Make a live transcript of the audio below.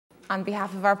On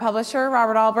behalf of our publisher,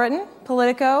 Robert Albritton,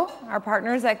 Politico, our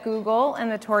partners at Google,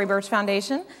 and the Tory Burch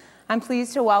Foundation, I'm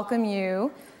pleased to welcome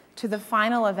you to the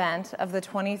final event of the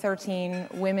 2013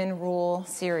 Women Rule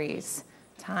series.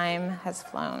 Time has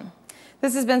flown.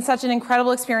 This has been such an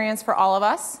incredible experience for all of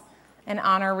us, an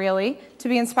honor really, to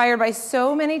be inspired by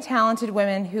so many talented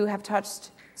women who have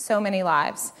touched so many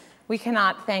lives. We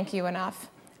cannot thank you enough.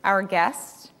 Our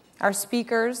guests, our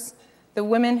speakers, the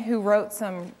women who wrote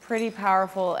some pretty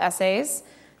powerful essays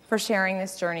for sharing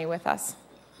this journey with us.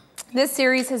 This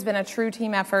series has been a true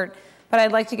team effort, but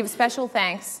I'd like to give special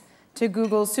thanks to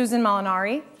Google's Susan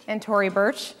Molinari and Tory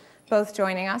Burch, both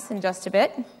joining us in just a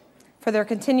bit, for their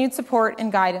continued support and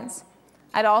guidance.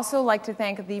 I'd also like to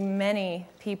thank the many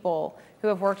people who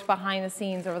have worked behind the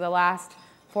scenes over the last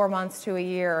 4 months to a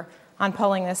year on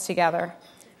pulling this together.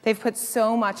 They've put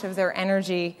so much of their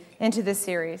energy into this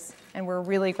series, and we're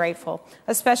really grateful.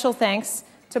 A special thanks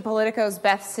to Politico's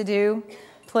Beth Sidhu,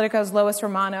 Politico's Lois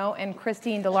Romano and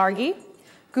Christine DeLargy,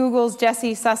 Google's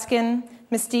Jessie Suskin,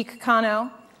 Mystique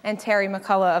Cano, and Terry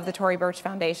McCullough of the Tory Burch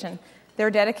Foundation. Their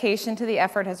dedication to the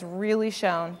effort has really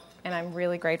shown, and I'm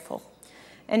really grateful.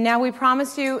 And now we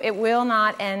promise you it will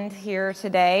not end here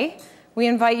today. We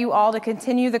invite you all to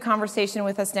continue the conversation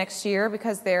with us next year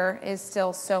because there is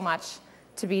still so much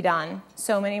to be done,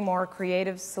 so many more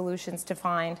creative solutions to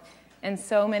find, and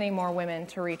so many more women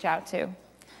to reach out to.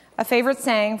 A favorite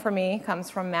saying for me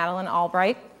comes from Madeleine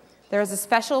Albright: there is a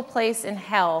special place in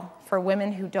hell for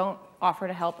women who don't offer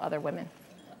to help other women.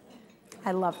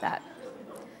 I love that.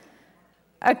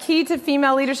 A key to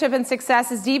female leadership and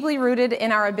success is deeply rooted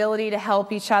in our ability to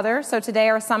help each other. So today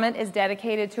our summit is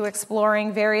dedicated to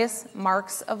exploring various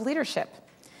marks of leadership.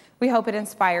 We hope it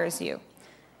inspires you.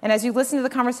 And as you listen to the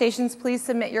conversations, please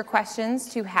submit your questions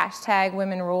to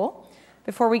 #WomenRule.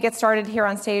 Before we get started here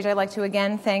on stage, I'd like to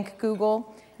again thank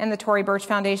Google and the Tory Burch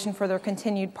Foundation for their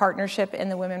continued partnership in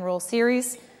the Women Rule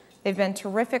series. They've been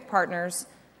terrific partners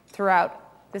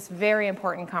throughout this very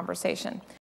important conversation.